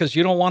plan because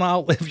you don't want to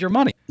outlive your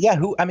money. Yeah.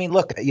 I mean,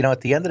 look, you know,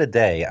 at the end of the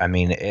day, I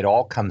mean, it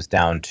all comes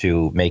down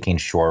to making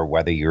sure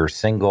whether you're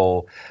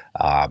single,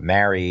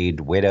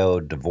 married,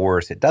 widowed,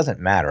 divorced, it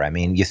doesn't matter. I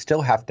mean, you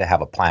still have to have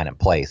a plan in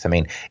place. I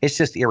mean, it's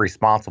just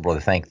irresponsible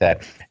to think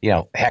that, you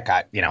know, heck,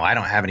 I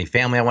don't have any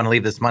family I want to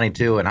leave this money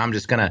to, and I'm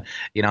just going to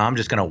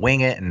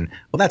wing it. And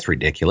well, that's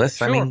ridiculous.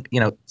 Sure. I mean, you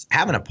know,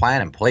 having a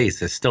plan in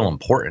place is still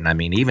important. I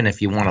mean, even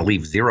if you want to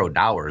leave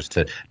 $0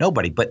 to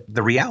nobody, but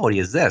the reality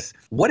is this: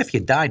 what if you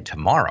died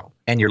tomorrow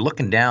and you're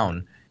looking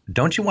down?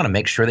 Don't you want to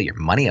make sure that your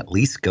money at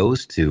least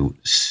goes to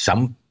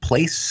some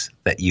place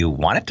that you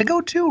want it to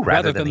go to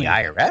rather than the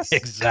IRS?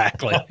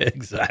 Exactly.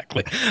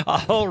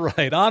 All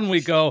right, on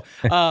we go.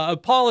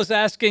 Paul is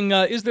asking,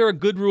 is there a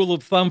good rule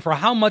of thumb for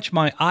how much of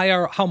my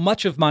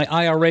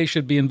IRA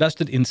should be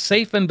invested in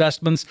safe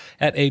investments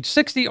at age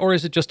 60, or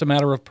is it just a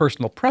matter of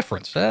personal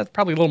preference?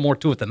 Probably a little more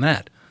to it than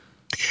that.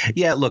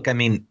 Yeah, look, I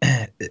mean,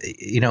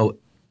 you know,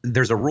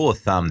 there's a rule of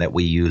thumb that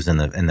we use in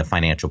the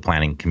financial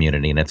planning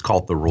community, and it's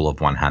called the rule of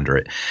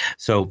 100.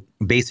 So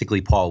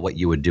basically, Paul, what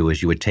you would do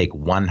is you would take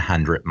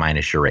 100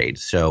 minus your age.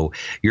 So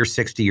you're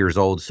 60 years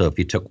old. So if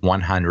you took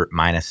 100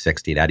 minus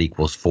 60, that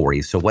equals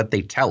 40. So what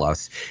they tell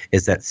us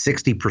is that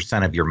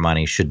 60% of your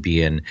money should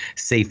be in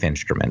safe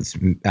instruments,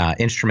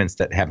 instruments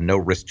that have no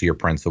risk to your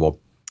principal.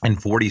 And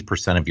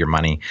 40% of your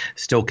money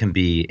still can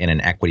be in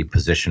an equity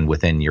position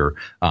within your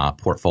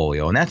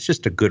portfolio. And that's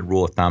just a good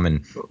rule of thumb.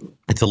 And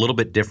it's a little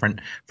bit different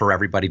for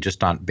everybody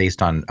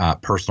based on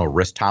personal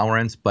risk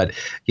tolerance. But,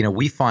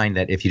 we find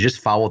that if you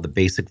just follow the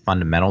basic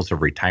fundamentals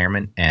of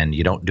retirement and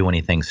you don't do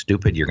anything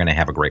stupid, you're going to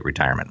have a great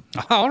retirement.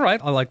 All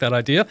right. I like that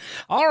idea.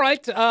 All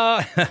right.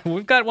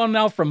 We've got one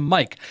now from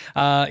Mike.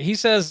 He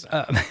says,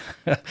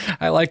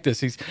 I like this.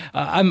 He's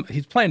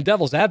playing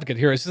devil's advocate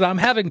here. He says, I'm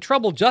having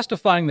trouble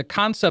justifying the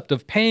concept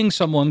of paying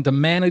someone to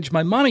manage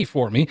my money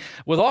for me.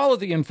 With all of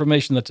the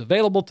information that's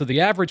available to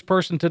the average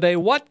person today,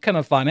 what can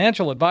a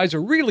financial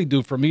advisor really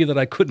do for me that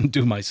I couldn't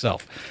do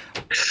myself?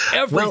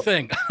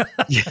 Everything.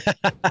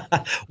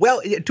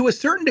 Well, to a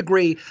certain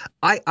degree,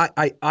 I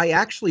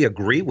actually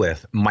agree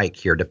with Mike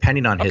here,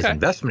 depending on his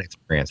investment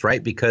experience,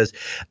 right? Because,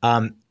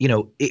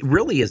 it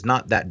really is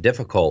not that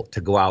difficult to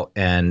go out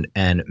and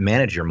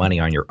manage your money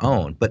on your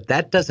own. But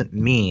that doesn't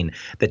mean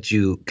that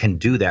you can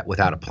do that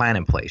without a plan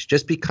in place.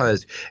 Just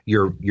because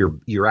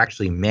you're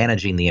actually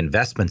managing the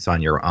investments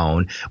on your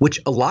own, which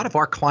a lot of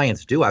our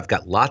clients do. I've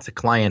got lots of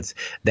clients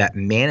that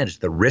manage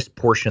the risk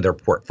portion of their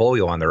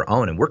portfolio on their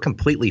own, and we're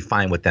completely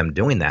fine with them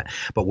doing that.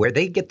 But where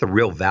they get the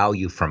real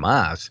value from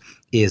us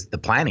is the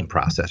planning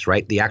process,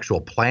 right? The actual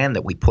plan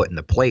that we put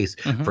into place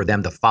for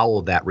them to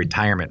follow that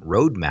retirement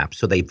roadmap.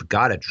 So they've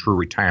got a true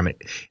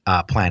retirement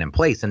plan in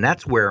place. And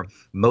that's where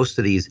most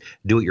of these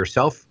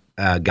do-it-yourself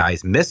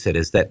guys miss it,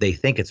 is that they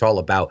think it's all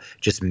about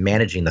just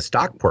managing the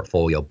stock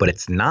portfolio, but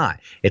it's not.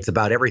 It's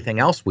about everything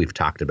else we've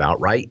talked about,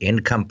 right?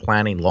 Income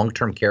planning,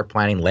 long-term care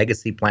planning,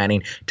 legacy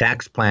planning,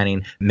 tax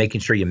planning,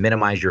 making sure you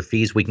minimize your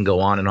fees. We can go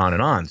on and on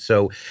and on.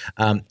 So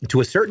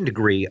to a certain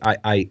degree,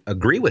 I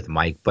agree with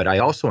Mike, but I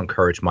also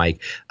encourage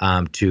Mike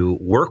to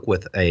work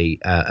with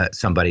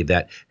somebody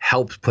that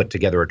helps put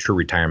together a true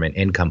retirement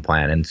income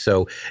plan. And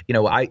so,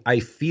 I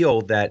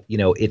feel that,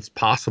 it's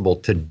possible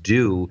to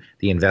do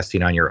the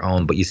investing on your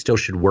own, but you still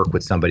should work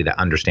with somebody that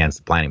understands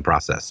the planning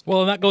process.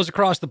 Well, and that goes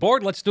across the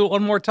board. Let's do it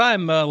one more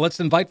time.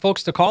 Let's invite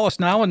folks to call us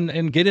now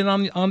and get in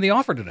on the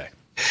offer today.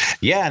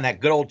 Yeah, and that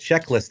good old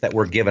checklist that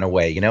we're giving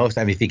away.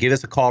 If you give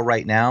us a call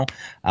right now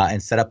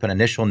and set up an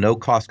initial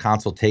no-cost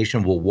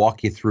consultation, we'll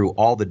walk you through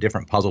all the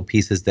different puzzle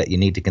pieces that you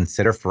need to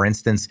consider. For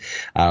instance,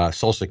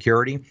 Social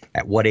Security.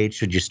 At what age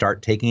should you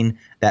start taking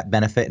that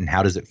benefit, and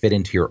how does it fit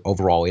into your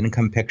overall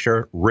income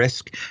picture?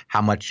 Risk.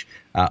 How much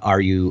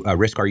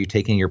risk are you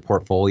taking in your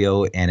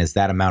portfolio, and is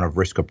that amount of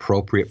risk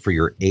appropriate for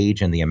your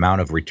age and the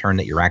amount of return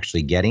that you're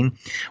actually getting?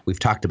 We've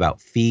talked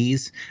about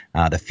fees,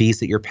 the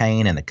fees that you're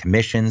paying and the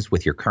commissions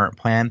with your current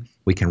plan.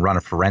 We can run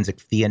a forensic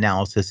fee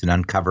analysis and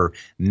uncover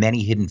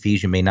many hidden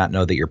fees you may not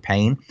know that you're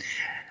paying.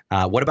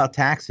 What about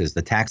taxes?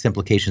 The tax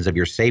implications of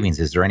your savings.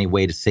 Is there any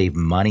way to save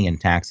money in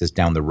taxes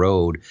down the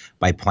road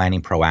by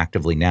planning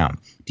proactively now?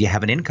 Do you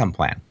have an income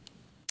plan?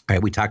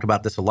 Right, we talked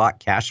about this a lot,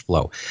 cash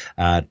flow,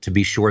 to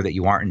be sure that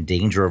you aren't in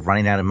danger of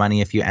running out of money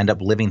if you end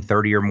up living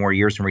 30 or more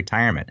years in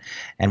retirement.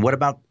 And what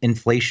about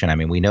inflation? I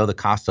mean, we know the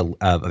cost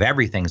of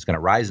everything is going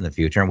to rise in the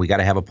future, and we got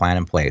to have a plan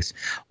in place.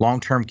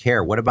 Long-term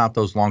care. What about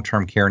those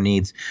long-term care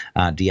needs?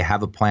 Do you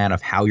have a plan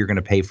of how you're going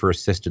to pay for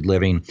assisted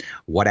living,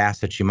 what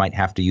assets you might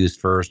have to use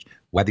first,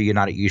 whether or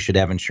not you should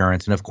have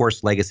insurance, and of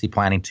course, legacy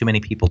planning. Too many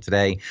people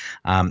today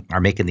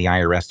are making the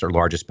IRS their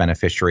largest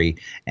beneficiary,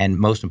 and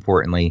most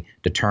importantly,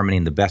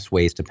 determining the best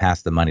ways to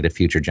pass the money to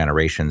future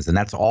generations. And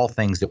that's all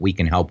things that we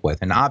can help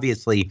with. And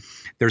obviously,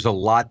 there's a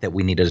lot that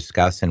we need to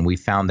discuss, and we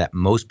found that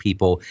most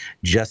people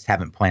just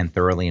haven't planned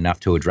thoroughly enough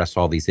to address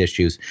all these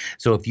issues.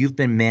 So if you've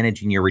been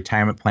managing your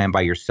retirement plan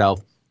by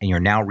yourself, and you're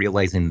now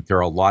realizing that there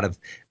are a lot of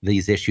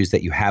these issues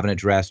that you haven't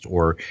addressed,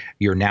 or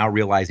you're now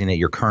realizing that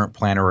your current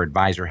planner or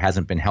advisor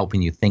hasn't been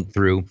helping you think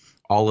through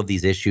all of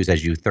these issues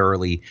as you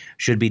thoroughly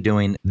should be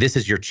doing, this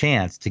is your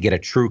chance to get a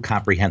true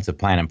comprehensive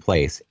plan in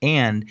place.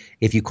 And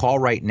if you call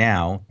right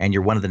now and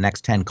you're one of the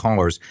next 10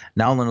 callers,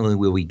 not only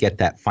will we get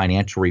that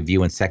financial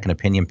review and second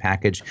opinion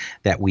package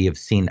that we have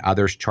seen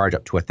others charge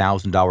up to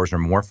 $1,000 or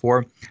more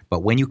for,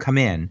 but when you come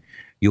in,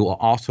 you will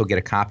also get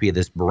a copy of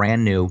this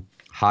brand new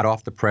hot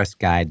off the press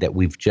guide that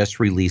we've just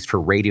released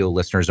for radio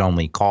listeners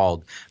only,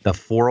 called the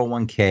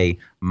 401k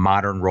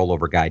Modern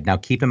Rollover Guide. Now,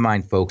 keep in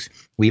mind, folks,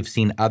 we've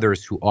seen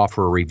others who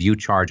offer a review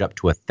charge up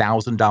to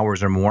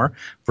 $1,000 or more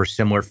for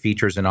similar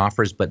features and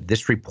offers, but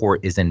this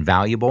report is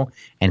invaluable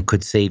and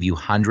could save you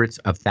hundreds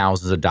of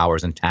thousands of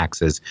dollars in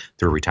taxes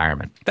through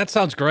retirement. That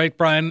sounds great,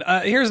 Brian.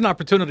 Here's an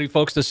opportunity,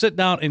 folks, to sit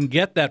down and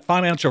get that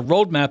financial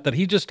roadmap that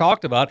he just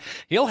talked about.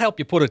 He'll help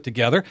you put it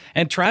together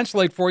and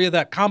translate for you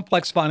that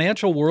complex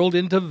financial world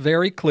into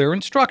very clear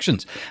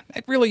instructions.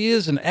 It really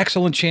is an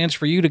excellent chance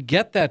for you to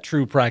get that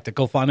true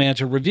practical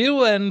financial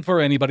review And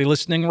for anybody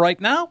listening right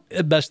now,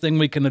 the best thing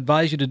we can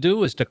advise you to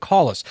do is to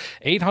call us,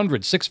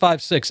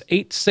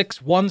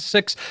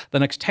 800-656-8616. The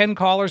next 10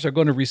 callers are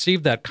going to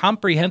receive that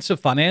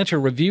comprehensive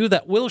financial review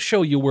that will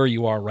show you where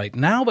you are right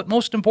now. But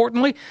most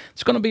importantly,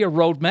 it's going to be a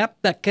roadmap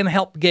that can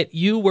help get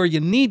you where you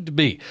need to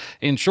be.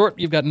 In short,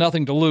 you've got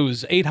nothing to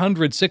lose.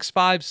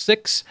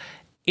 800-656-8616.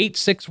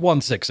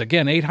 8616.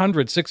 Again,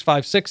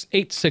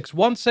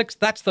 800-656-8616.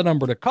 That's the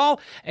number to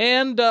call.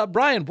 And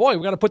Brian, boy,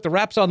 we got to put the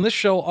wraps on this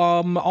show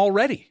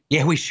already.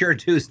 Yeah, we sure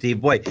do, Steve.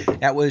 Boy,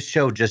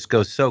 show just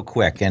goes so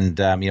quick.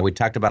 And, we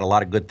talked about a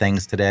lot of good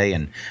things today,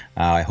 and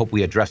I hope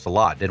we addressed a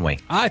lot, didn't we?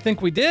 I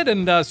think we did,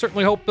 and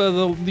certainly hope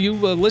you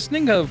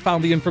listening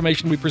found the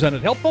information we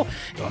presented helpful.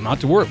 Not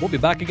to worry, we'll be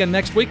back again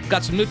next week.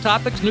 Got some new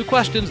topics, new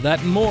questions, that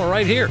and more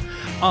right here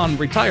on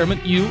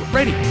Retirement U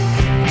Radio.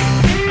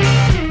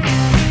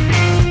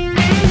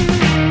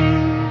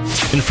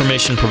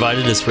 Information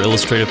provided is for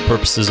illustrative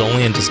purposes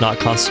only and does not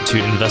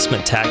constitute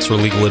investment, tax, or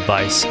legal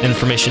advice.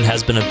 Information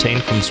has been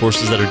obtained from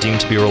sources that are deemed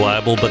to be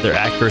reliable, but their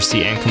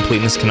accuracy and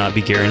completeness cannot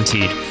be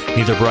guaranteed.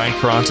 Neither Brian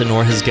Quaranta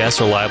nor his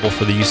guests are liable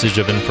for the usage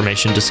of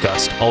information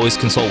discussed. Always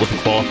consult with a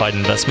qualified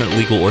investment,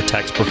 legal, or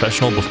tax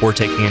professional before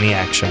taking any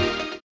action.